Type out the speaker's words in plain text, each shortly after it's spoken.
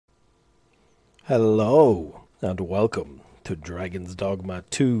Hello, and welcome to Dragons Dogma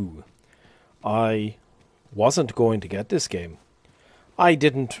 2. I wasn't going to get this game. I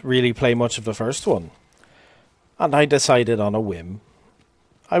didn't really play much of the first one. And I decided on a whim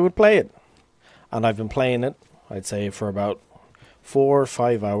I would play it. And I've been playing it, I'd say, for about 4 or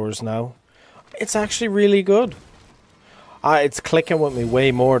 5 hours now. It's actually really good. It's clicking with me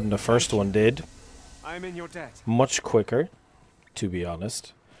way more than the first one did. I'm in your debt. Much quicker, to be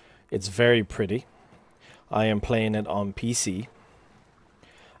honest. It's very pretty. I am playing it on PC.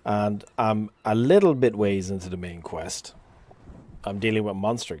 And I'm a little bit ways into the main quest. I'm dealing with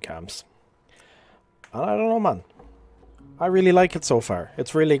monster camps. And I don't know, man. I really like it so far.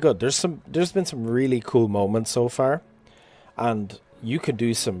 It's really good. There's been some really cool moments so far. And you can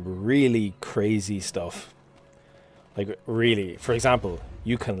do some really crazy stuff. Like, really. For example,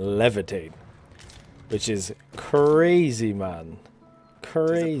 you can levitate. Which is crazy, man.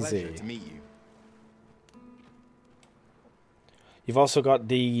 Crazy. It's a pleasure to meet you. You've also got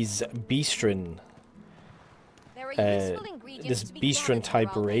these Beastrin, this Beastrin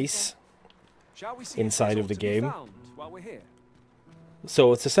type race inside of the game.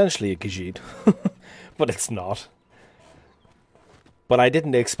 So it's essentially a Khajiit, but it's not. But I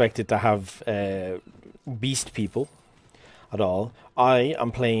didn't expect it to have beast people at all. I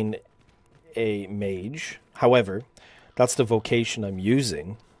am playing a mage. However, that's the vocation I'm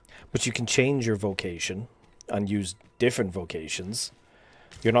using, but you can change your vocation and use different vocations.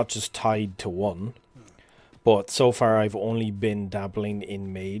 You're not just tied to one. But so far I've only been dabbling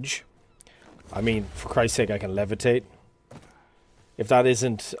in mage. I mean, for Christ's sake, I can levitate. If that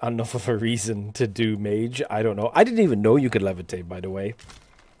isn't enough of a reason to do mage, I don't know. I didn't even know you could levitate, by the way.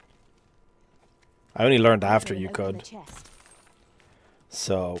 I only learned after you could.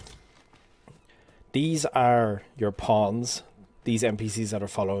 So these are your pawns, these NPCs that are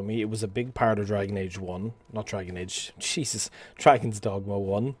following me. It was a big part of Dragon Age 1. Not Dragon Age, Jesus. Dragons Dogma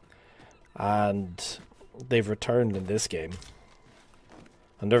 1. And they've returned in this game.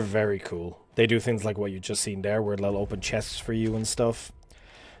 And they're very cool. They do things like what you just seen there, where they'll open chests for you and stuff.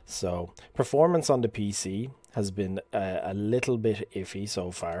 So, performance on the PC has been a little bit iffy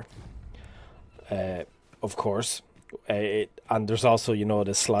so far. Of course. And there's also, you know,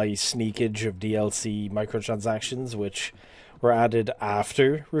 the sly sneakage of DLC microtransactions, which were added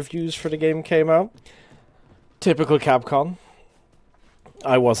after reviews for the game came out. Typical Capcom.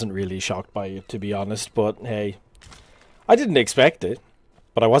 I wasn't really shocked by it, to be honest, but hey, I didn't expect it,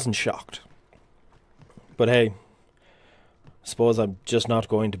 but I wasn't shocked. But hey, suppose I'm just not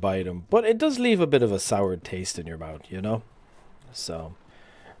going to buy them. But it does leave a bit of a sour taste in your mouth, you know? So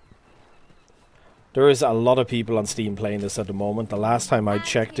there is a lot of people on Steam playing this at the moment. The last time I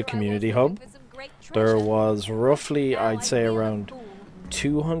checked the community hub, there was roughly, I'd say, around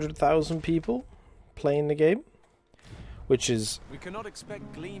 200,000 people playing the game, which is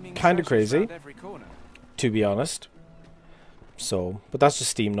kind of crazy, to be honest. So, but that's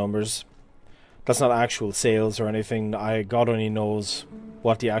just Steam numbers. That's not actual sales or anything. God only knows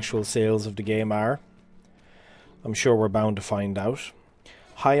what the actual sales of the game are. I'm sure we're bound to find out.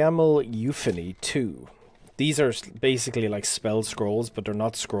 Hyamel Euphony 2. These are basically like spell scrolls, but they're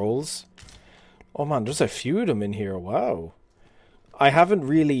not scrolls. Oh man, there's a few of them in here. Wow. I haven't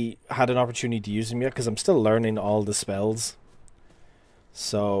really had an opportunity to use them yet because I'm still learning all the spells.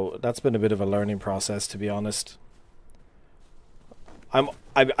 So that's been a bit of a learning process, to be honest.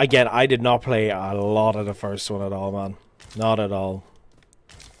 Again, I did not play a lot of the first one at all, man. Not at all.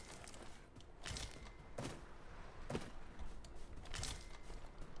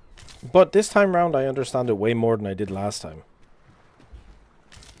 But this time round, I understand it way more than I did last time.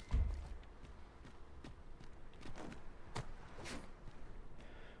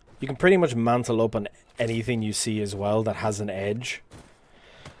 You can pretty much mantle up on anything you see as well that has an edge.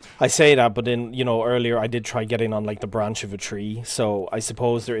 I say that, but then, you know, earlier I did try getting on like the branch of a tree, so I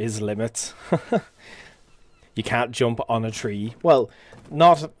suppose there is limits. You can't jump on a tree. Well,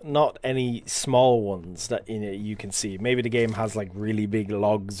 not any small ones that you can see. Maybe the game has like really big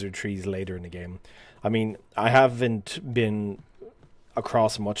logs or trees later in the game. I mean, I haven't been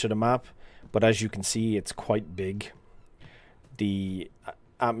across much of the map, but as you can see, it's quite big. The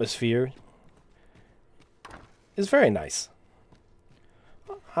atmosphere is very nice.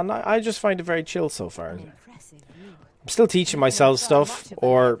 And I just find it very chill so far. I'm still teaching myself stuff,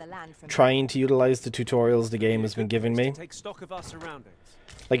 or trying to utilize the tutorials the game has been giving me.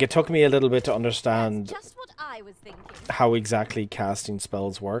 Like, it took me a little bit to understand how exactly casting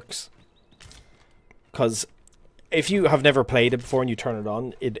spells works. Because if you have never played it before and you turn it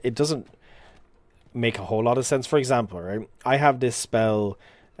on, it doesn't make a whole lot of sense. For example, right, I have this spell,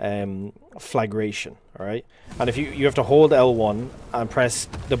 flagration, alright? And if you have to hold L1 and press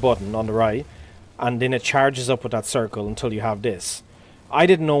the button on the right, and then it charges up with that circle until you have this. I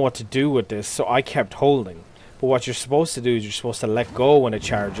didn't know what to do with this, so I kept holding. But what you're supposed to do is you're supposed to let go when it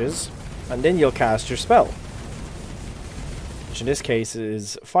charges, and then you'll cast your spell. Which in this case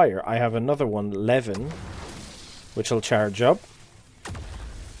is fire. I have another one, Levin, which will charge up.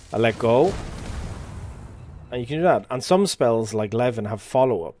 I let go. And you can do that. And some spells like Levin have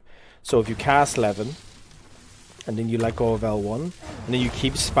follow-up. So if you cast Levin, and then you let go of L1, and then you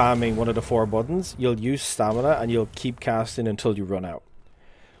keep spamming one of the 4 buttons, you'll use stamina, and you'll keep casting until you run out.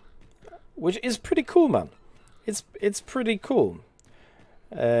 Which is pretty cool, man. It's pretty cool.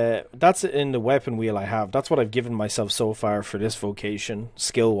 That's in the weapon wheel I have. That's what I've given myself so far for this vocation,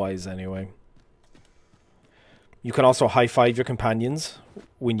 skill-wise anyway. You can also high-five your companions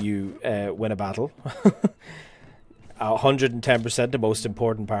when you win a battle. 110%, the most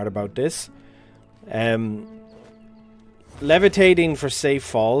important part about this. Levitating for safe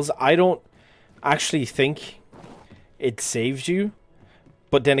falls, I don't actually think it saves you.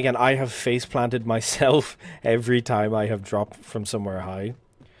 But then again, I have face-planted myself every time I have dropped from somewhere high.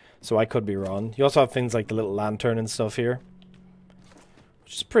 So I could be wrong. You also have things like the little lantern and stuff here,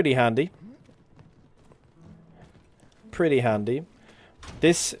 which is pretty handy. Pretty handy.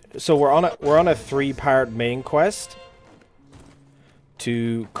 So we're on a 3-part main quest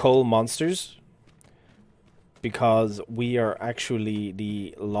to cull monsters, because we are actually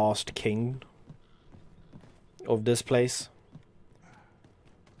the lost king of this place.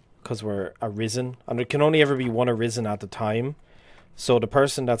 Because we're arisen, and there can only ever be one arisen at a time. So the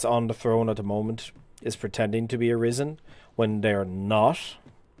person that's on the throne at the moment is pretending to be arisen when they're not.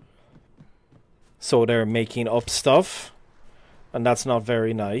 So they're making up stuff, and that's not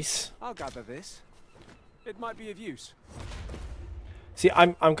very nice. I'll gather this. It might be of use. See,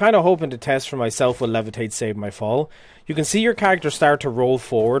 I'm kind of hoping to test for myself will Levitate save my fall. You can see your character start to roll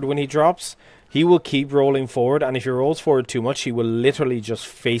forward when he drops. He will keep rolling forward, and if he rolls forward too much, he will literally just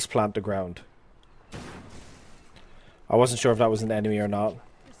face plant the ground. I wasn't sure if that was an enemy or not.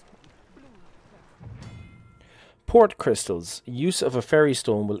 Port crystals. Use of a fairy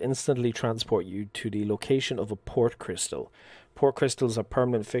stone will instantly transport you to the location of a port crystal. Port crystals are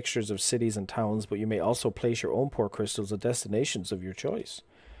permanent fixtures of cities and towns, but you may also place your own port crystals at destinations of your choice.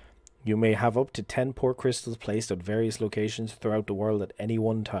 You may have up to 10 port crystals placed at various locations throughout the world at any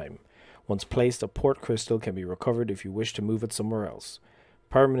one time. Once placed, a port crystal can be recovered if you wish to move it somewhere else.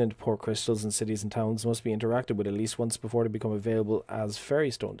 Permanent port crystals in cities and towns must be interacted with at least once before they become available as fairy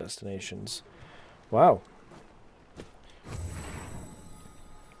stone destinations. Wow.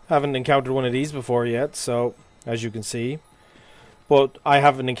 Haven't encountered one of these before yet, so as you can see. But I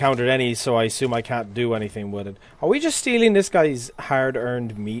haven't encountered any, so I assume I can't do anything with it. Are we just stealing this guy's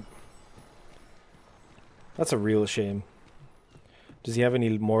hard-earned meat? That's a real shame. Does he have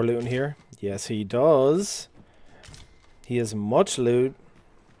any more loot in here? Yes, he does. He has much loot.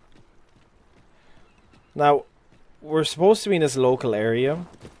 Now, we're supposed to be in this local area,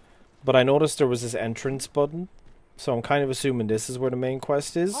 but I noticed there was this entrance button, so I'm kind of assuming this is where the main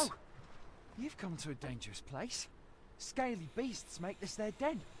quest is. Oh, you've come to a dangerous place. Scaly beasts make this their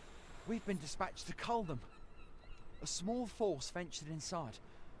den. We've been dispatched to cull them. A small force ventured inside,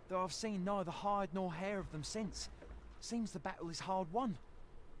 though I've seen neither hide nor hair of them since. Seems the battle is hard won.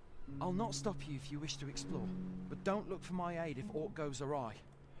 I'll not stop you if you wish to explore, but don't look for my aid if aught goes awry.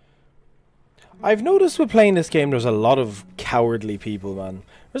 I've noticed with playing this game there's a lot of cowardly people, man.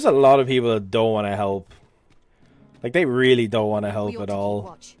 There's a lot of people that don't want to help. Like, they really don't want to help at all.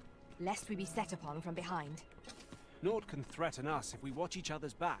 Watch, lest we be set upon from behind. Naught can threaten us if we watch each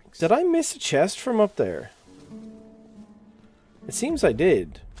other's backs. Did I miss a chest from up there? It seems I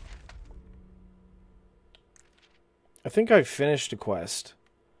did. I think I finished the quest.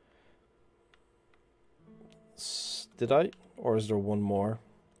 Did I? Or is there one more?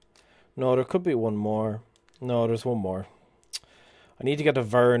 No, there could be one more. No, there's one more. I need to get to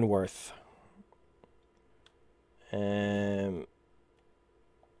Vernworth.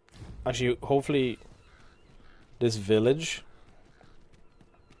 Actually, hopefully this village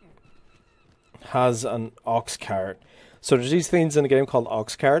has an ox cart. So there's these things in the game called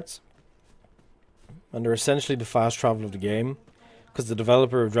ox carts, and they're essentially the fast travel of the game, because the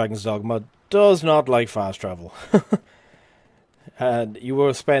developer of Dragons Dogma does not like fast travel. And you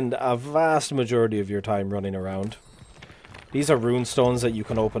will spend a vast majority of your time running around. These are rune stones that you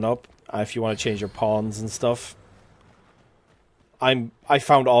can open up if you want to change your pawns and stuff. I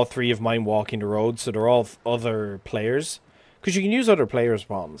found all 3 of mine walking the road, so they're all other players, because you can use other players'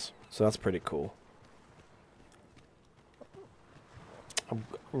 pawns, so that's pretty cool. I'm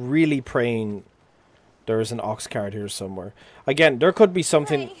really praying there's an ox cart here somewhere. Again, there could be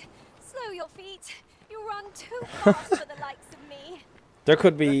something... Ray, slow your feet. You run too fast for the likes of me. There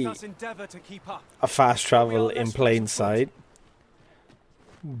could be Let us endeavor to keep up. a fast travel We are in less plain less sight.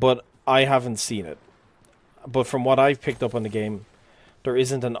 But I haven't seen it. But from what I've picked up on the game, there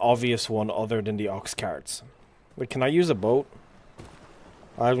isn't an obvious one other than the ox carts. Wait, can I use a boat?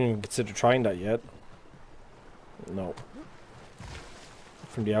 I haven't even considered trying that yet. No.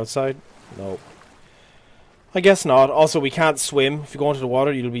 From the outside? No. I guess not. Also, we can't swim. If you go into the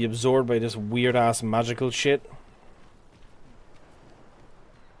water, you'll be absorbed by this weird-ass magical shit.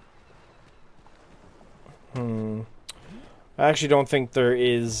 I actually don't think there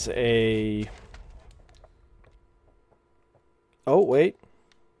is a... Oh, wait.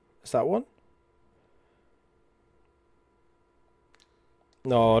 Is that one?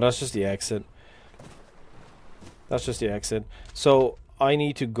 No, that's just the exit. That's just the exit. So, I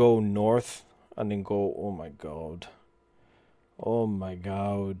need to go north and then go... Oh my god. Oh my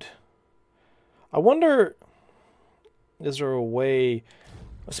god. I wonder... Is there a way...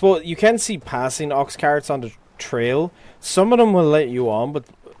 I suppose you can see passing ox carts on the trail. Some of them will let you on, but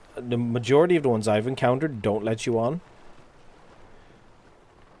the majority of the ones I've encountered don't let you on.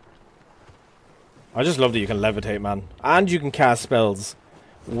 I just love that you can levitate, man. And you can cast spells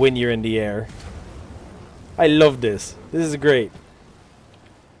when you're in the air. I love this. This is great.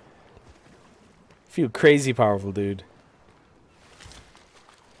 Feel crazy powerful, dude.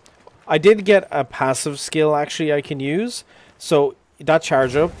 I did get a passive skill, actually, I can use. So, that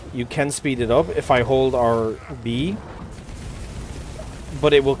charge up, you can speed it up if I hold RB.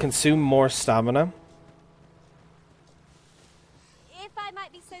 But it will consume more stamina. If I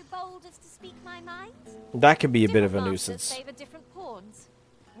might be so bold as to speak my mind. That could be a bit of a Different masters nuisance. favor different pawns.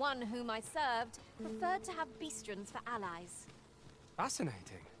 One whom I served preferred to have beastrons for allies.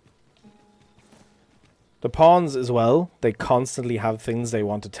 Fascinating. The pawns as well, they constantly have things they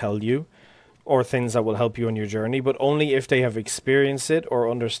want to tell you. Or things that will help you on your journey. But only if they have experienced it or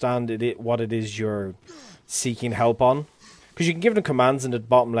understand what it is you're seeking help on. Because you can give them commands in the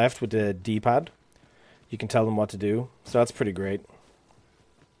bottom left with the D-pad. You can tell them what to do. So that's pretty great.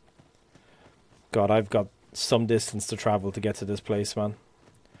 God, I've got some distance to travel to get to this place, man.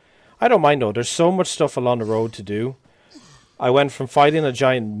 I don't mind though. There's so much stuff along the road to do. I went from fighting a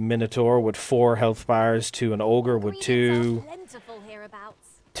giant minotaur with 4 health bars to an ogre with 2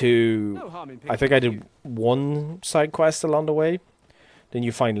 to... No harm in I think I did 1 side quest along the way. Then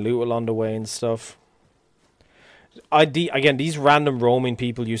you find loot along the way and stuff. Again, these random roaming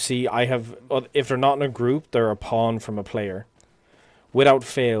people you see, I have... If they're not in a group, they're a pawn from a player. Without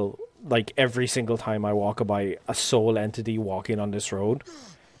fail, like every single time I walk by a soul entity walking on this road,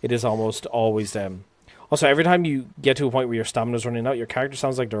 it is almost always them. Also, every time you get to a point where your stamina's running out, your character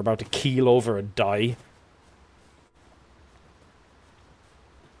sounds like they're about to keel over and die.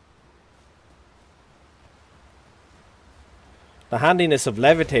 The handiness of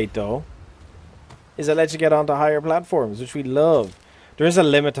levitate, though, is it lets you get onto higher platforms, which we love. There is a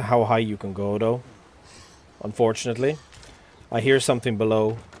limit to how high you can go, though. Unfortunately. I hear something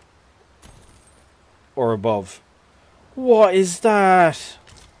below. Or above. What is that?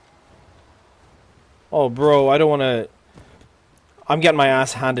 Oh, bro, I don't want to... I'm getting my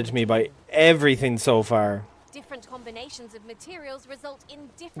ass handed to me by everything so far. Different combinations of materials result in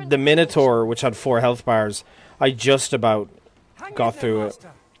different... The Minotaur, which had 4 health bars, I just about got through it.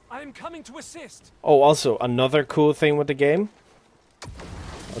 I am coming to assist. Oh, also, another cool thing with the game.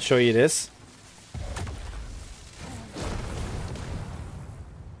 I'll show you this.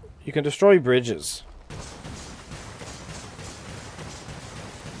 You can destroy bridges.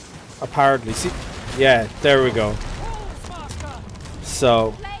 Apparently. See? Yeah, there we go.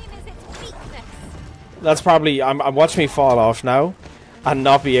 So, that's probably... I'm watching me fall off now and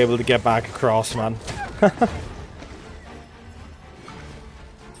not be able to get back across, man.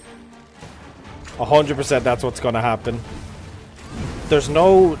 100% that's what's going to happen. There's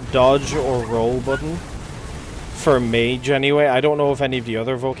no dodge or roll button for mage anyway. I don't know if any of the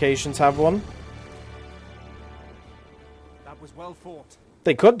other vocations have one. That was well fought.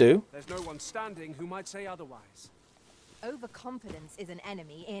 They could do. There's no one standing who might say otherwise. Overconfidence is an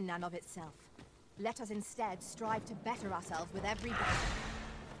enemy in and of itself. Let us instead strive to better ourselves with every battle.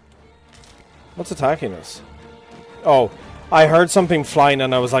 What's attacking us? Oh, I heard something flying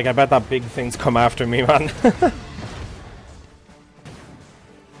and I was like, I bet that big thing's come after me, man.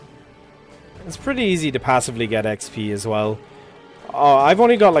 It's pretty easy to passively get XP as well. I've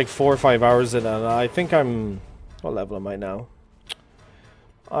only got like 4 or 5 hours in it, and I think I'm... What level am I now?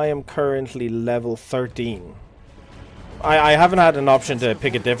 I am currently level 13. I haven't had an option to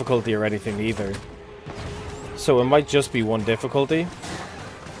pick a difficulty or anything either. So it might just be one difficulty.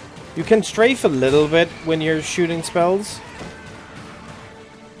 You can strafe a little bit when you're shooting spells.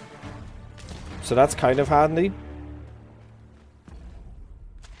 So that's kind of handy.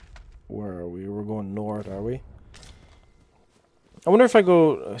 Where are we? We're going north, are we? I wonder if I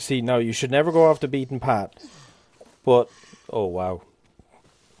go... See, no, you should never go off the beaten path. But... Oh, wow.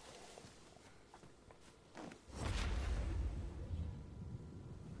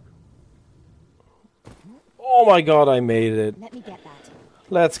 Oh my god, I made it. Let me get that.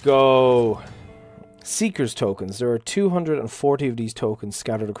 Let's go. Seeker's tokens. There are 240 of these tokens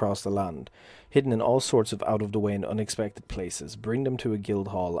scattered across the land, hidden in all sorts of out-of-the-way and unexpected places. Bring them to a guild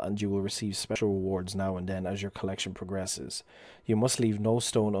hall and you will receive special rewards now and then as your collection progresses. You must leave no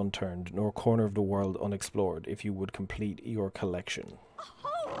stone unturned, nor corner of the world unexplored if you would complete your collection.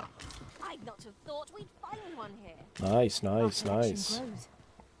 Oh, I'd not have thought we'd find one here. Nice, nice, nice.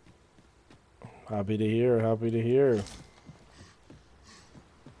 Happy to hear, happy to hear.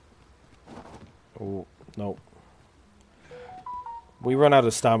 Oh, no. We run out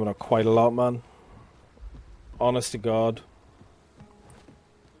of stamina quite a lot, man. Honest to God.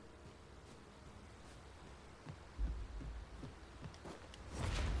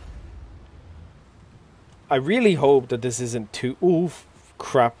 I really hope that this isn't too... Ooh,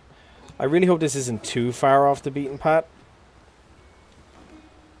 crap. I really hope this isn't too far off the beaten path.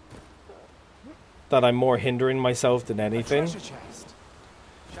 That I'm more hindering myself than anything.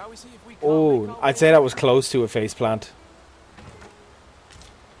 Oh, I'd say that was close to a faceplant.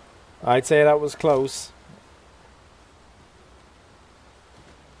 I'd say that was close.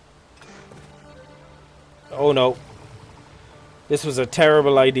 Oh no. This was a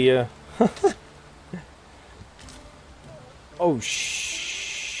terrible idea. Oh,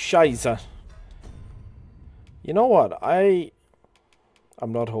 scheisse. You know what?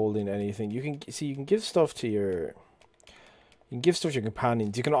 I'm not holding anything. You can see, you can give stuff to your... You can give stuff to your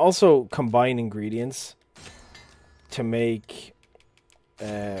companions. You can also combine ingredients to make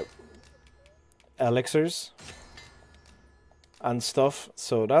elixirs and stuff.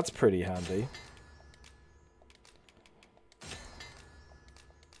 So that's pretty handy.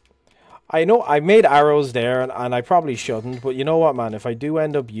 I know I made arrows there and I probably shouldn't. But you know what, man? If I do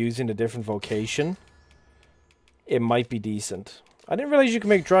end up using a different vocation, it might be decent. I didn't realize you can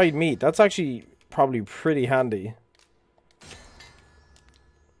make dried meat. That's actually probably pretty handy.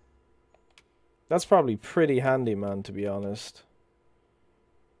 That's probably pretty handy, man, to be honest.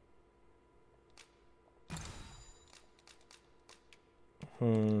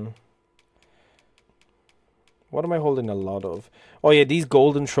 What am I holding a lot of? Oh yeah, these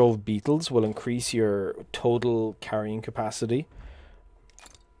golden trove beetles will increase your total carrying capacity.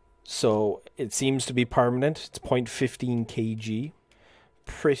 So it seems to be permanent. It's 0.15 kg.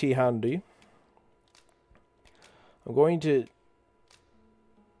 Pretty handy. I'm going to...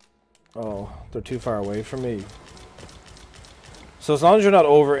 Oh, they're too far away from me. So as long as you're not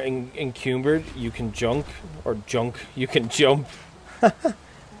over encumbered, you can junk. Or junk. You can jump.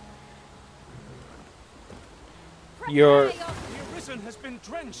 Your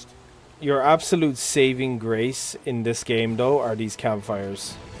absolute saving grace in this game, though, are these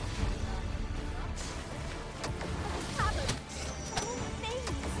campfires.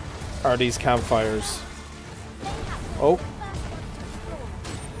 Are these campfires. Oh.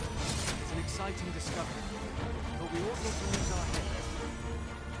 It's an exciting discovery, but we ought not to lose our heads.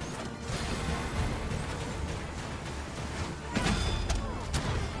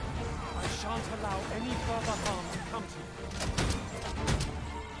 I shan't allow any further harm to come to you.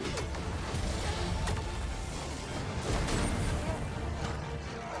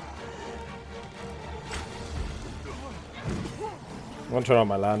 I'm gonna turn on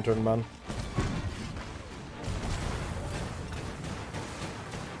my lantern, man.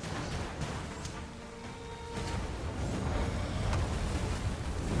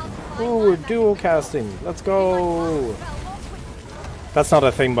 Ooh, we're dual casting. Let's go. That's not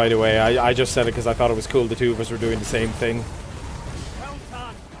a thing, by the way. I just said it because I thought it was cool the two of us were doing the same thing. Well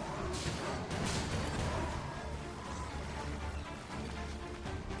done.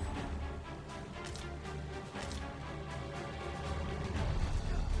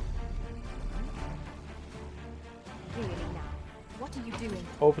 Really now. What are you doing?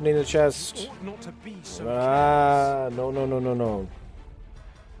 Opening the chest. Ought not to be so Ah, no, no, no, no, no.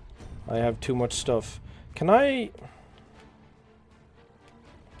 I have too much stuff. Can I...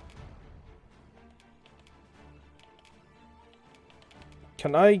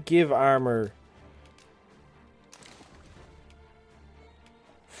 Can I give armor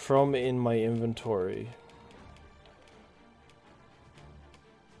from in my inventory?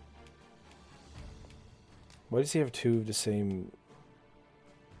 Why does he have two of the same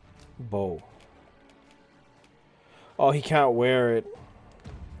bow? Oh, he can't wear it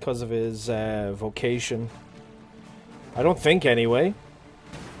because of his vocation. I don't think, anyway.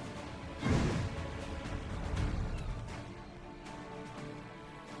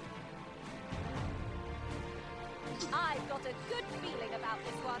 I've got a good feeling about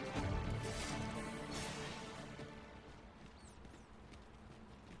this one.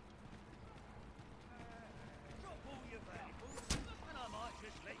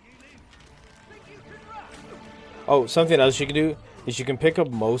 Oh, something else you can do is you can pick up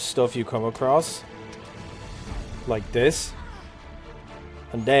most stuff you come across. Like this.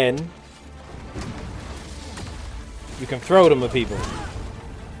 And then you can throw them at people.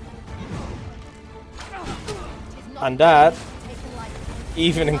 And that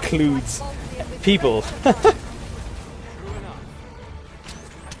even includes people.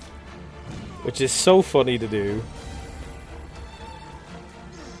 Which is so funny to do.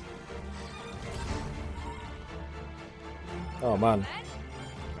 Oh man.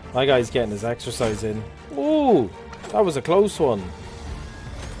 My guy's getting his exercise in. Ooh! That was a close one.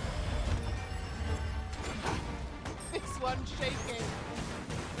 This one's shaking.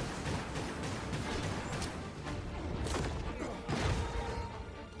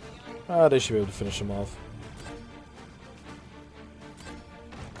 Ah, they should be able to finish him off.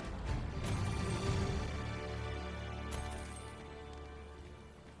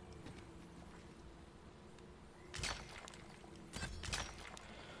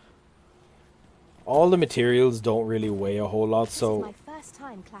 All the materials don't really weigh a whole lot, so This is my first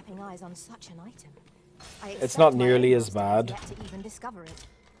time clapping eyes on such an item. it's not nearly as bad. Yet to even discover it.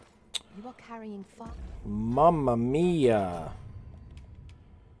 You are carrying far. Mamma mia.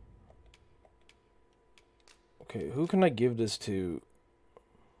 Okay, who can I give this to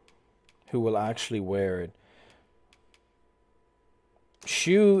who will actually wear it?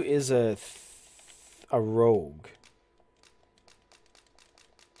 Shu is a rogue.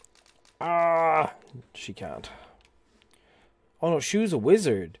 Ah, she can't. Oh no, Shu's a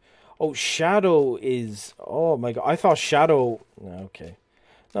wizard. Oh, Shadow is... Oh my god, I thought Shadow... Okay.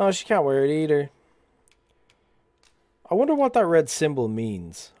 No, she can't wear it either. I wonder what that red symbol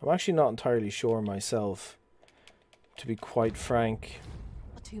means. I'm actually not entirely sure myself, to be quite frank.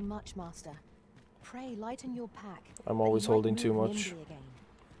 Not too much, Master. Pray lighten your pack. I'm always holding too much.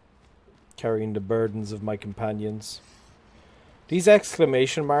 Carrying the burdens of my companions. These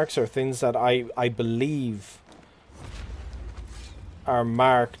exclamation marks are things that I believe are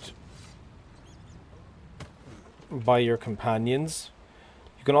marked by your companions.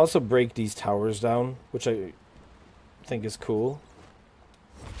 You can also break these towers down, which I think is cool.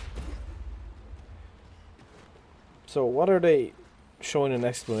 So what are they showing an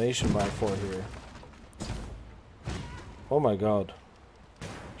exclamation mark for here? Oh my god.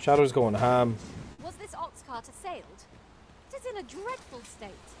 Shadow's going ham. Was this ox cart assailed? It is in a dreadful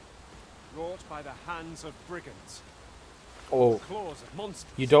state. Wrought by the hands of brigands. Oh, Claws of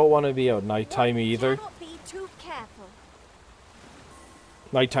monsters. you don't want to be out nighttime either. Cannot be too careful.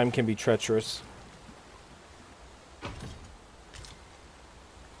 Nighttime can be treacherous.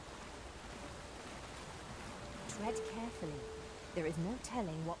 Tread carefully. There is no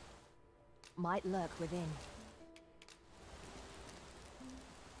telling what might lurk within.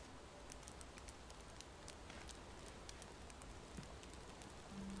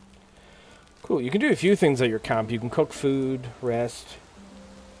 Cool, you can do a few things at your camp. You can cook food, rest.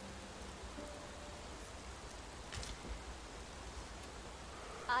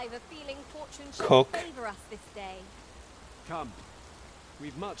 I've a feeling fortune shall Cook. favor us this day. Come.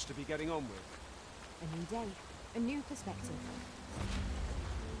 We've much to be getting on with. A new day, a new perspective.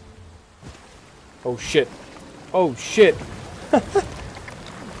 Oh shit. Oh shit.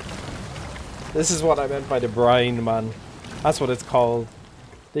 This is what I meant by the brine, man. That's what it's called.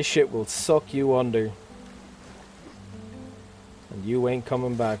 This shit will suck you under. And you ain't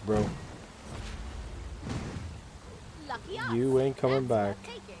coming back, bro. Lucky us. You ain't coming That's back. worth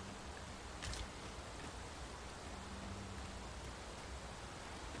taking.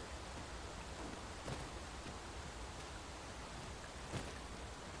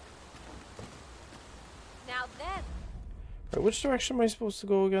 Now then, Right, which direction am I supposed to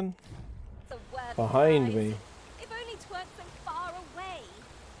go again? the word Behind lies. me. If only 'tweren't so far away.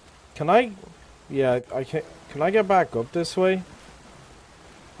 Can I... Yeah, I can... Can I get back up this way?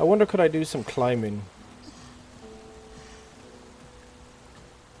 I wonder, could I do some climbing?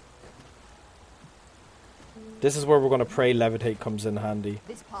 This is where we're going to pray levitate comes in handy.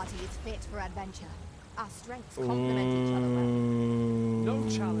 This party is fit for adventure. Our strengths complement each other well. No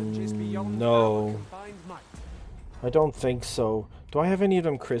challenge is beyond no. our combined might. I don't think so. Do I have any of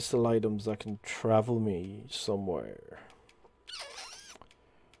them crystal items that can travel me somewhere?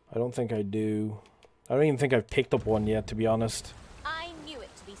 I don't think I do. I don't even think I've picked up one yet, to be honest. I knew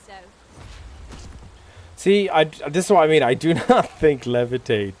it to be so. See, this is what I mean. I do not think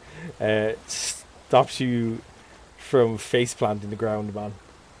levitate stops you from face planting the ground, man.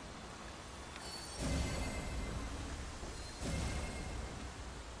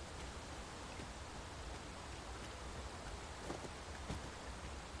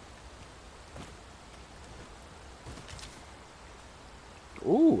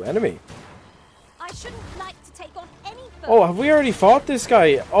 Ooh, enemy. I shouldn't like to take on any foe. Oh, have we already fought this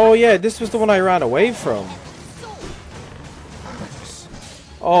guy? Oh yeah, this was the one I ran away from.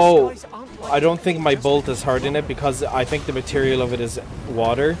 Oh, I don't think my bolt is hurting it because I think the material of it is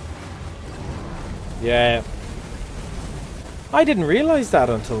water. Yeah. I didn't realize that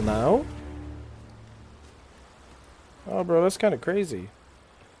until now. Oh, bro, that's kind of crazy.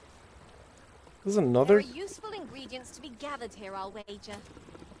 There's another... There are useful ingredients to be gathered here, I'll wager.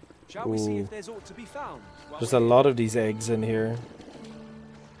 Shall we see if there's aught to be found? There's a lot of these eggs in here.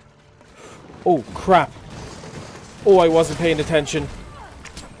 Oh, crap. Oh, I wasn't paying attention.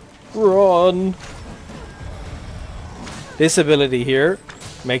 Run. This ability here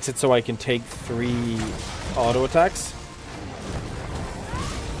makes it so I can take 3 auto attacks.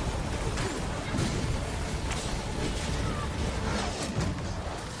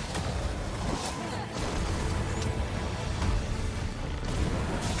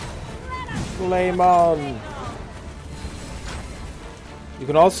 Flame on. You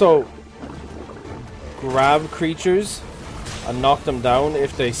can also grab creatures and knock them down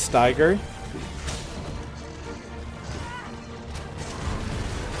if they stagger.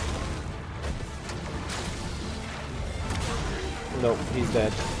 Nope, he's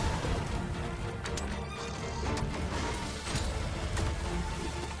dead.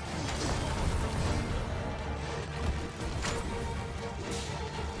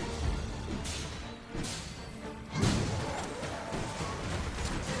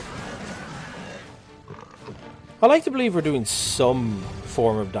 I like to believe we're doing some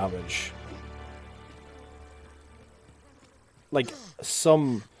form of damage. Like,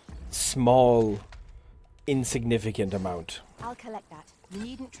 some small, insignificant amount. I'll collect that. You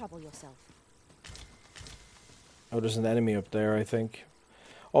needn't trouble yourself. Oh, there's an enemy up there, I think.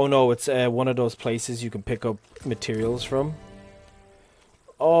 Oh no, it's one of those places you can pick up materials from.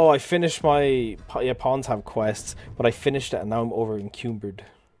 Oh, I finished my... Yeah, pawns have quests, but I finished it and now I'm over encumbered.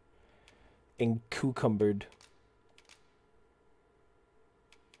 Encucumbered.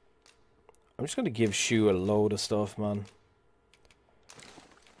 I'm just going to give Shu a load of stuff, man.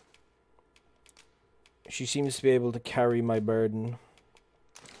 She seems to be able to carry my burden.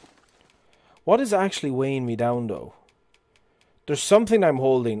 What is actually weighing me down, though? There's something I'm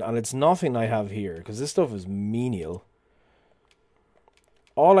holding, and it's nothing I have here, because this stuff is menial.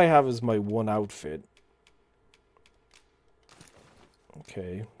 All I have is my one outfit.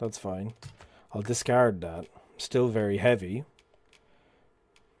 Okay, that's fine. I'll discard that. Still very heavy.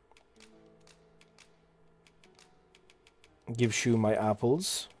 Give Shu my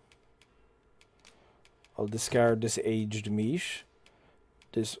apples. I'll discard this aged meat.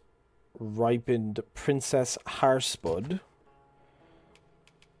 This ripened princess harspud.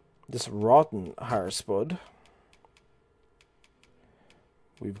 This rotten harspud.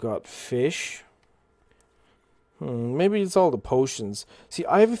 We've got fish. Maybe it's all the potions. See,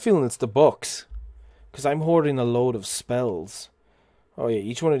 I have a feeling it's the books. Because I'm hoarding a load of spells. Oh yeah,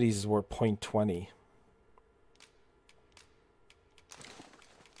 each one of these is worth 0.20.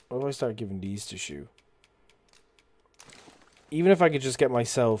 What do I start giving these to Shu? Even if I could just get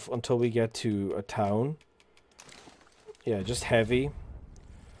myself until we get to a town. Yeah, just heavy.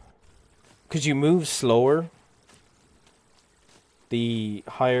 Because you move slower the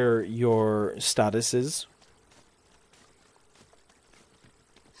higher your status is.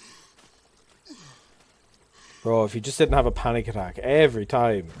 Bro, if you just didn't have a panic attack every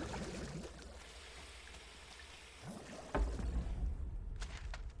time.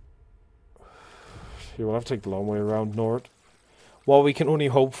 You will have to take the long way around north. What we can only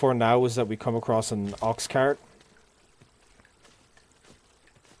hope for now is that we come across an ox cart.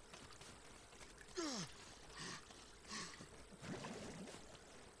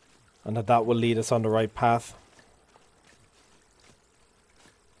 And that will lead us on the right path.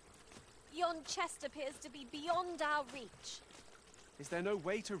 Yon chest appears to be beyond our reach. Is there no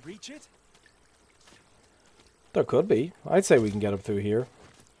way to reach it? There could be. I'd say we can get up through here.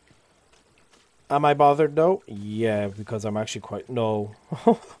 Am I bothered though? Yeah, because I'm actually quite... No.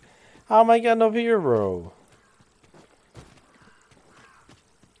 How am I getting up here, bro?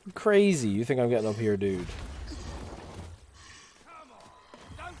 Crazy. You think I'm getting up here, dude?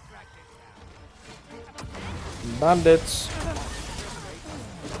 Bandits.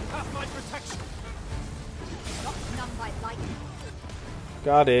 Have my protection. Not none by lightning.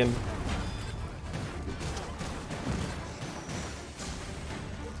 Got him.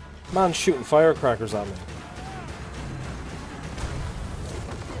 Man shooting firecrackers at me.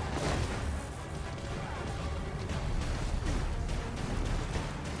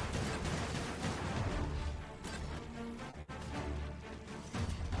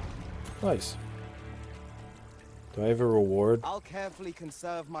 Nice. Do I have a reward? I'll carefully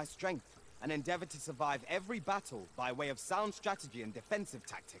conserve my strength and endeavor to survive every battle by way of sound strategy and defensive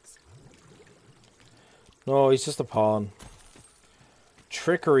tactics. No, he's just a pawn.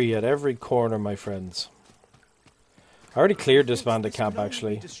 Trickery at every corner, my friends. I already cleared this bandit camp,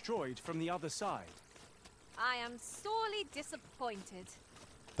 actually. Destroyed from the other side. I am sorely disappointed.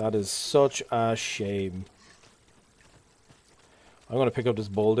 That is such a shame. I'm going to pick up this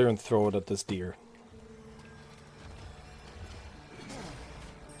boulder and throw it at this deer.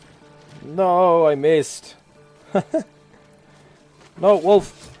 No, I missed. No,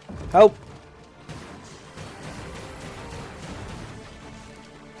 wolf. Help.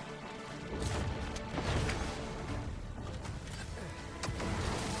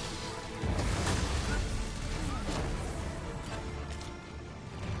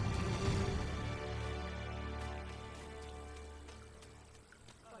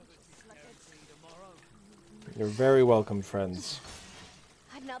 You're very welcome, friends.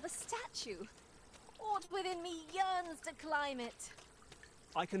 Another statue. Aught within me yearns to climb it.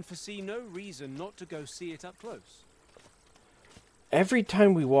 I can foresee no reason not to go see it up close. Every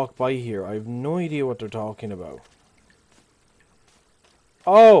time we walk by here, I have no idea what they're talking about.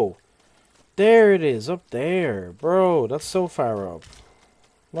 Oh! There it is, up there. Bro, that's so far up.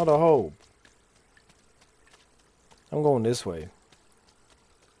 Not a hope. I'm going this way.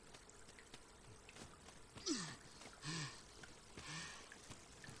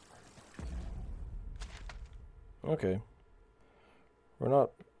 Okay. We're not...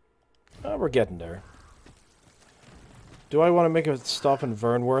 we're getting there. Do I want to make a stop in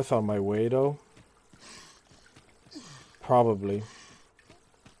Vernworth on my way, though? Probably.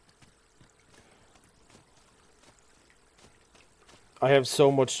 I have so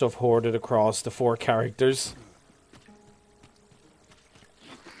much stuff hoarded across the 4 characters.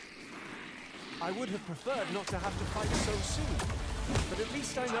 I would have preferred not to have to fight so soon, but at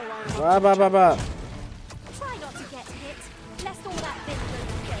least I know I am Ba up to ba the ba ba. Try not to get hit, lest all that bit go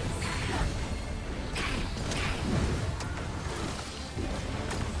to waste.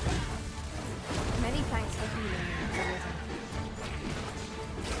 Many thanks for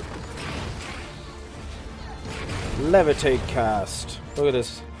healing. Levitate cast. Look at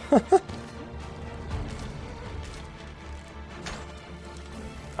this.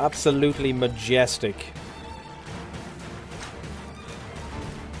 Absolutely majestic.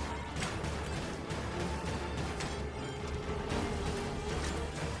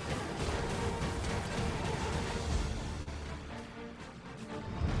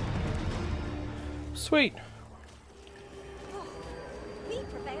 Sweet. We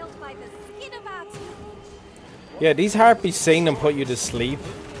prevailed by the skin of our teeth. Yeah, these harpies sing and put you to sleep.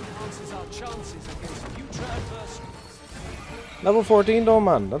 enhances our chances against future adversaries. Level 14 though,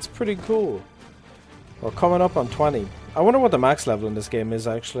 man. That's pretty cool. We're coming up on 20. I wonder what the max level in this game is,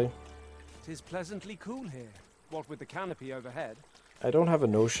 actually. It is pleasantly cool here, what with the canopy overhead. I don't have a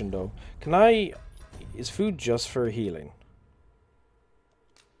notion, though. Can I... Is food just for healing?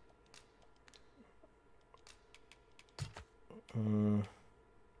 I've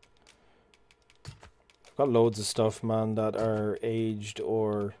got loads of stuff, man, that are aged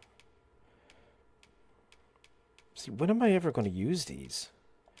or... See, when am I ever going to use these?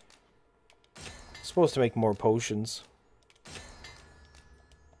 Supposed to make more potions.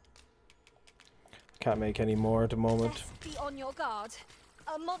 Can't make any more at the moment. Best be on your guard.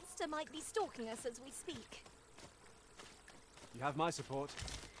 A monster might be stalking us as we speak. You have my support.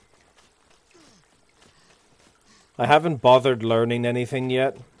 I haven't bothered learning anything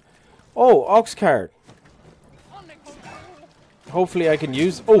yet. Oh, ox cart. Hopefully I can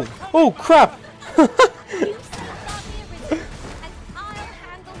use... Oh, oh crap! You start the original, and I'll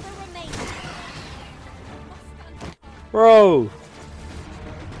handle the remainder. Bro!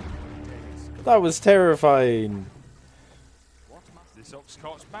 That was terrifying. This ox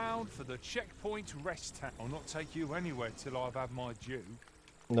cart's bound for the checkpoint rest town. I'll not take you anywhere till I've had my due.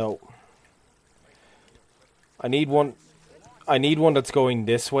 No. I need one that's going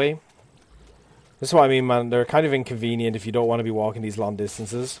this way. This is what I mean, man. They're kind of inconvenient if you don't want to be walking these long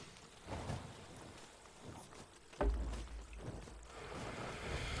distances.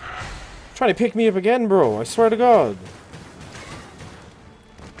 Trying to pick me up again, bro. I swear to God.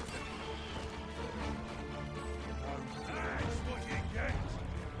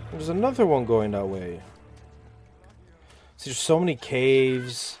 There's another one going that way. See, there's so many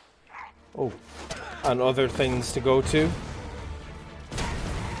caves. Oh, and other things to go to.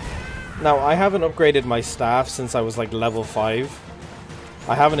 Now, I haven't upgraded my staff since I was like level 5.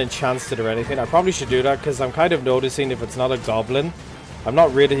 I haven't enchanted or anything. I probably should do that because I'm kind of noticing if it's not a goblin, I'm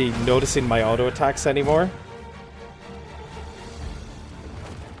not really noticing my auto attacks anymore.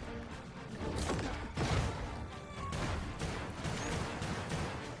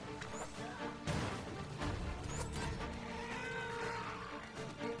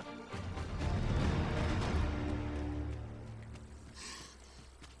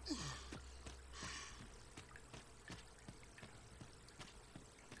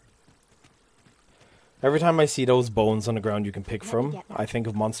 Every time I see those bones on the ground you can pick from, I think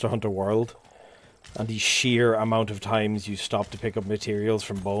of Monster Hunter World. And the sheer amount of times you stop to pick up materials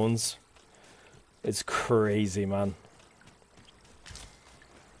from bones. It's crazy, man.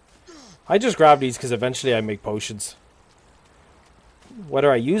 I just grab these because eventually I make potions.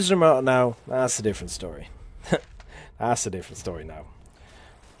 Whether I use them or not now, that's a different story. That's a different story now.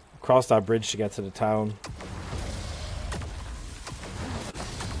 Cross that bridge to get to the town.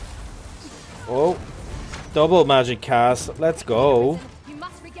 Oh. Double magic cast. Let's go. You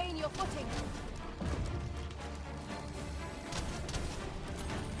must regain your footing.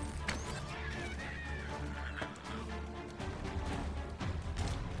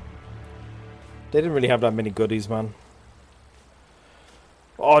 They didn't really have that many goodies, man.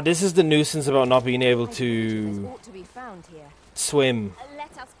 Oh, this is the nuisance about not being able to swim.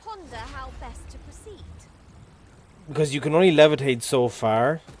 Let us ponder how best to proceed. Because you can only levitate so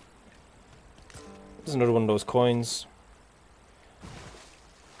far. There's another one of those coins.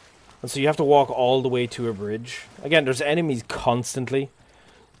 And so you have to walk all the way to a bridge. Again, there's enemies constantly.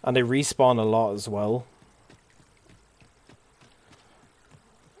 And they respawn a lot as well.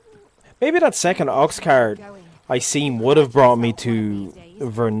 Maybe that second ox cart I seen would have brought me to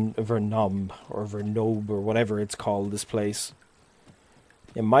Vernob or Vernob or whatever it's called, this place.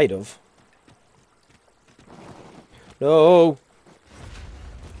 It might have. No!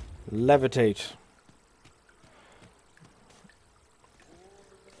 Levitate.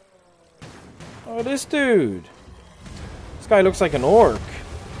 Oh, this dude. This guy looks like an orc.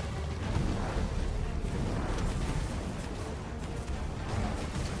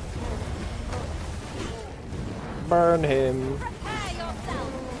 Burn him.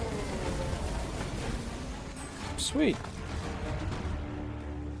 Sweet.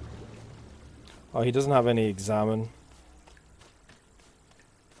 Oh, he doesn't have any examine.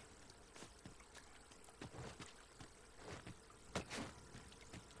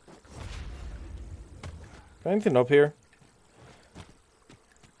 Anything up here?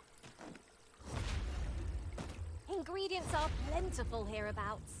 Ingredients are plentiful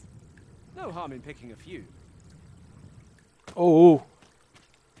hereabouts. No harm in picking a few. Oh.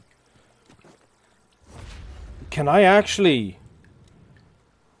 Can I actually...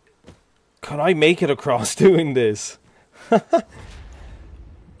 Can I make it across doing this?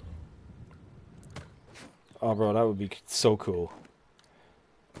 Oh, bro, that would be so cool.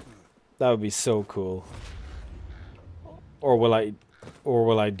 That would be so cool. Or will I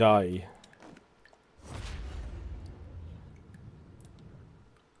die?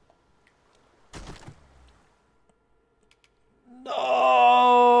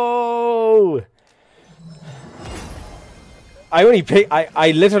 No!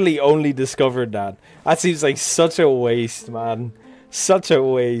 I literally only discovered that. That seems like such a waste, man. Such a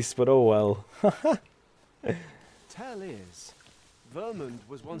waste, but oh well. Tell is, Vermund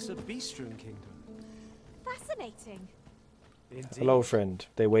was once a beast-strewn kingdom. Fascinating. Indeed. Hello, friend.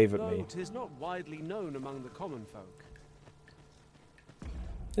 They wave at Though me. 'tis not widely known among the common folk.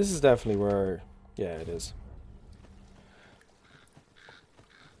 This is definitely where... Yeah, it is.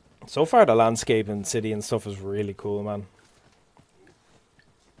 So far, the landscape and city and stuff is really cool, man.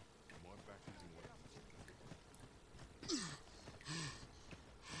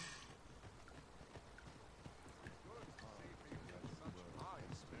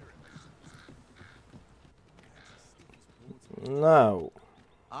 Now.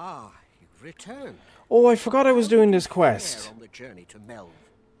 Ah, you've returned. Oh, I forgot I was doing this quest. On the journey to Melve.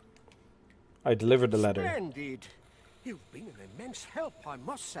 I delivered the letter. Splendid. You've been an immense help, I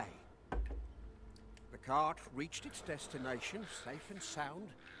must say. The cart reached its destination safe and sound,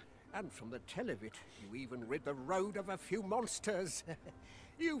 And from the tell of it, you even rid the road of a few monsters.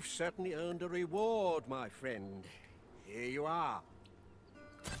 You've certainly earned a reward, my friend. Here you are.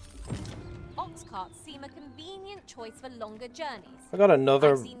 Ox carts seem a convenient choice for longer journeys. I got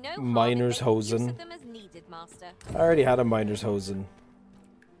another I see no harm in miner's making use hosen. of them as needed, Master. I already had a miner's hosen.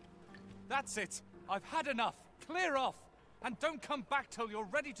 That's it. I've had enough. Clear off. And don't come back till you're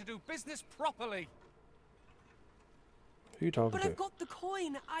ready to do business properly. Who are you talking But to? I've got the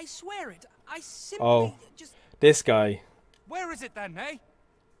coin, I swear it. I simply just... This guy. Where is it then, eh?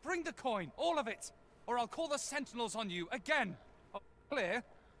 Bring the coin, all of it, or I'll call the sentinels on you again. Oh, clear?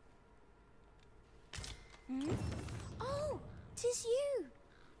 Oh, 'tis you.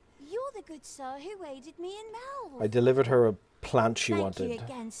 You're the good sir who aided me in Melve. I delivered her a plant she Thank wanted. you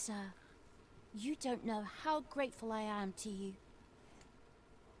again, sir. You don't know how grateful I am to you.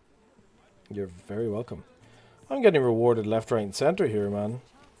 You're very welcome. I'm getting rewarded left, right, and center here, man.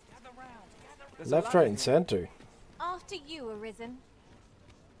 Left, right, and center. After you, Arisen.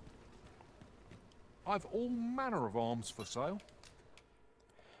 I've all manner of arms for sale.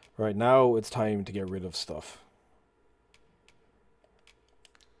 Right, now it's time to get rid of stuff.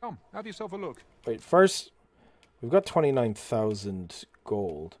 Come, have yourself a look. Wait, first, we've got 29,000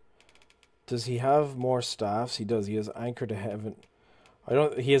 gold. Does he have more staffs? He does. He has Anchor to Heaven.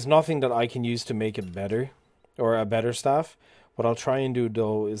 He has nothing that I can use to make it better, or a better staff. What I'll try and do,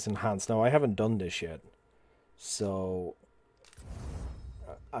 though, is enhance. Now, I haven't done this yet, so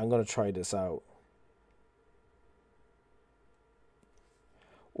I'm going to try this out.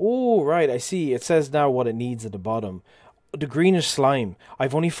 Oh, right, I see. It says now what it needs at the bottom. The greenish slime.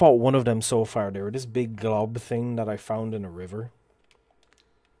 I've only fought one of them so far. They were this big glob thing that I found in a river.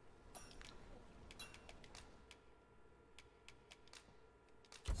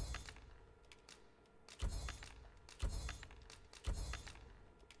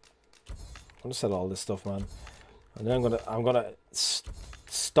 I'm gonna sell all this stuff, man, and then I'm gonna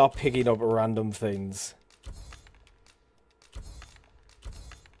stop picking up random things.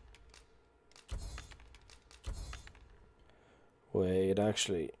 Wait,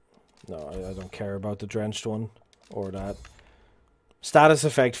 actually, no, I don't care about the drenched one or that. Status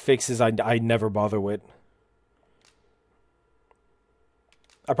effect fixes I never bother with.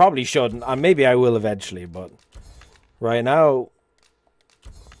 I probably shouldn't, and maybe I will eventually, but right now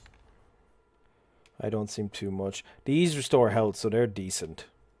I don't seem too much. These restore health, so they're decent.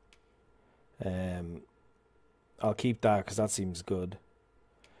 I'll keep that because that seems good.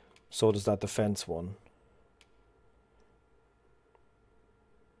 So does that defense one.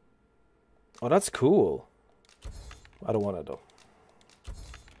 Oh, that's cool. I don't want it though.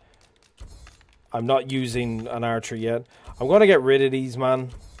 I'm not using an archer yet. I'm gonna get rid of these,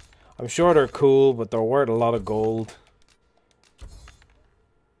 man. I'm sure they're cool, but they're worth a lot of gold.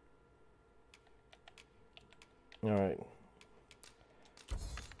 Alright.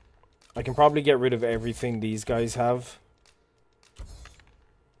 I can probably get rid of everything these guys have.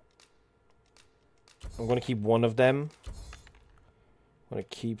 I'm going to keep one of them. I'm going to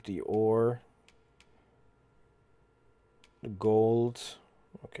keep the ore. The gold.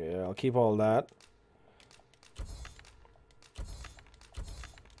 Okay, I'll keep all that.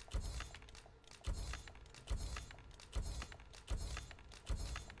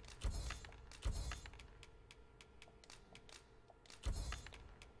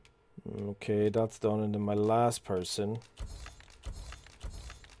 Okay, that's done. And then my last person.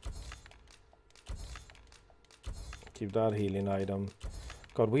 Keep that healing item.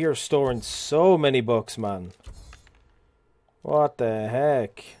 God, we are storing so many books, man. What the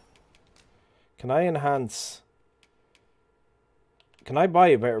heck? Can I enhance? Can I buy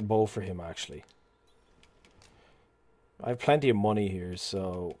a better bow for him, actually? I have plenty of money here,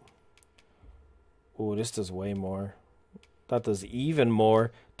 so... Oh, this does way more. That does even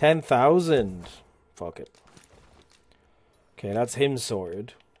more. 10,000. Fuck it. Okay, that's him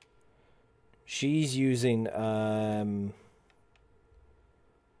sorted. She's using,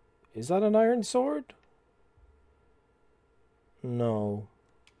 is that an iron sword? No.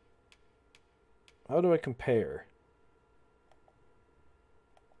 How do I compare?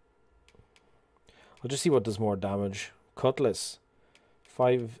 I'll just see what does more damage. Cutlass.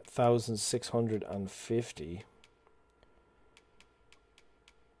 5,650.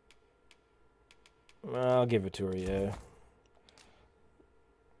 I'll give it to her, yeah.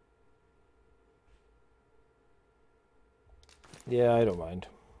 Yeah, I don't mind.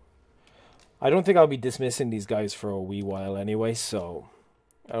 I don't think I'll be dismissing these guys for a wee while anyway, so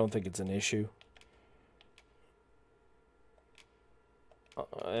I don't think it's an issue.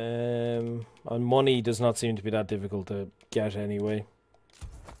 And money does not seem to be that difficult to get anyway.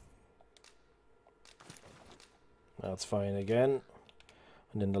 That's fine again.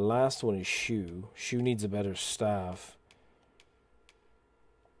 And then the last one is Shoe. Shoe needs a better staff.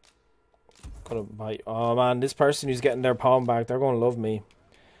 Gonna buy. Oh man, this person who's getting their palm back, they're gonna love me.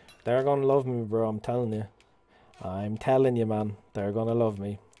 They're gonna love me, bro. I'm telling you. I'm telling you, man. They're gonna love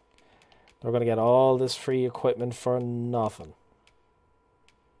me. They're gonna get all this free equipment for nothing.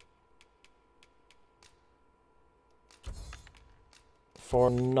 For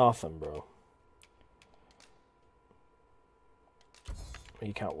nothing, bro.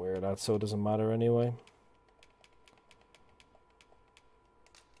 You can't wear that, so it doesn't matter anyway.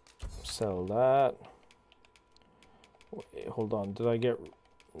 Sell that. Wait, hold on. Did I get...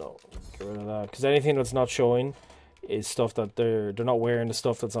 No, get rid of that. Because anything that's not showing is stuff that they're not wearing the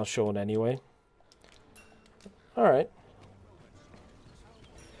stuff that's not showing anyway. Alright.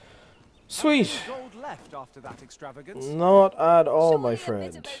 Sweet. Gold left after that extravagance. Not at all, my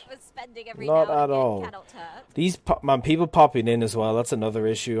friend. Not at all. These man, people popping in as well. That's another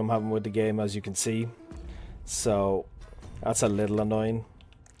issue I'm having with the game, as you can see. So that's a little annoying.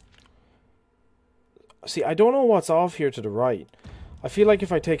 See, I don't know what's off here to the right. I feel like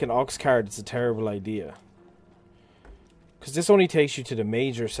if I take an ox card, it's a terrible idea. Because this only takes you to the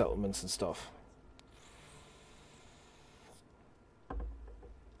major settlements and stuff.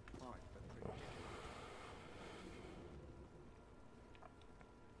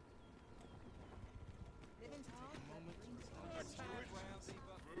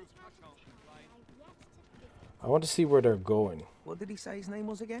 I want to see where they're going. What did he say his name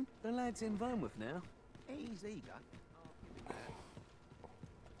was again? The lad's in Vermouth now. He's eager.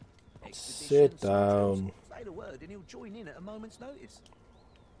 Sit down. Say the word and he'll join in at a moment's notice.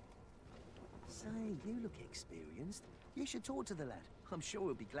 Say, you look experienced. You should talk to the lad. I'm sure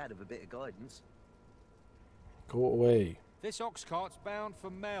he'll be glad of a bit of guidance. Go away. This ox cart's bound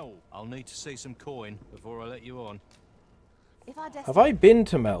for Mel. I'll need to see some coin before I let you on. Have I been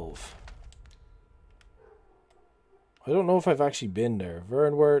to Melv? I don't know if I've actually been there.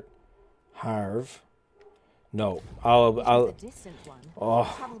 Vernwert, Harv. No, I'll. The distant one.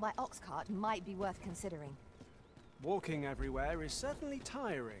 Oh. Travel by ox cart might be worth considering. Walking everywhere is certainly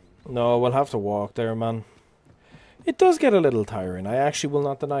tiring. No, we'll have to walk there, man. It does get a little tiring. I actually will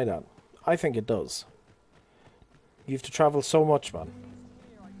not deny that. I think it does. You have to travel so much, man.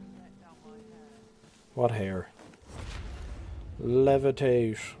 What hair?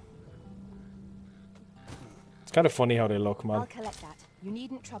 Levitate. It's kind of funny how they look, man. I'll collect that. You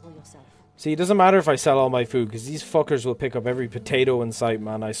needn't trouble yourself. See, it doesn't matter if I sell all my food, because these fuckers will pick up every potato in sight,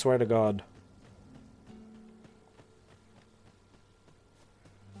 man. I swear to God.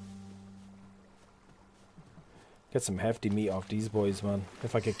 Get some hefty meat off these boys, man.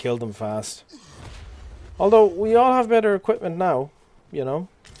 If I could kill them fast. Although, we all have better equipment now, you know.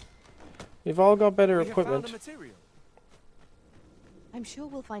 We've all got better equipment. I'm sure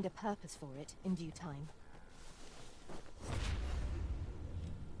we'll find a purpose for it in due time.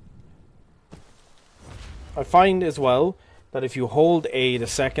 I find as well that if you hold A the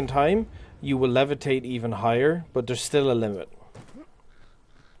second time, you will levitate even higher, but there's still a limit.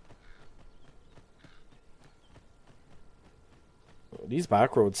 These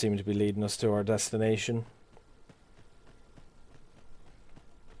back roads seem to be leading us to our destination.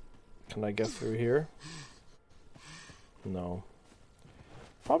 Can I get through here? No.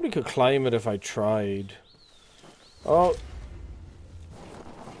 Probably could climb it if I tried. Oh.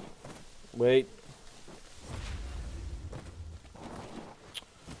 Wait.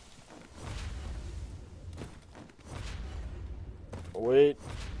 Wait.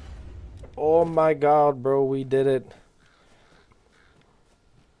 Oh my God, bro, we did it.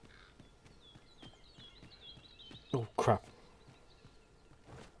 Oh, crap.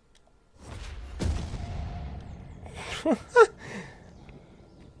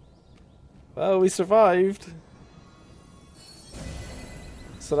 Well, we survived.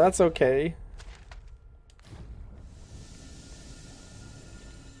 So that's okay.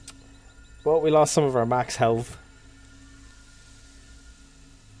 Well, we lost some of our max health.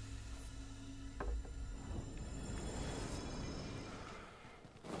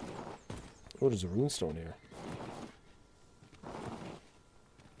 Oh, there's a runestone here.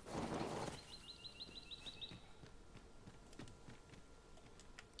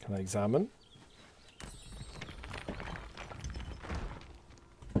 Can I examine?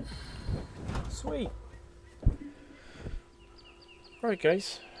 Sweet. Alright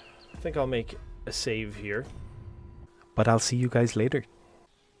guys, I think I'll make a save here. But I'll see you guys later.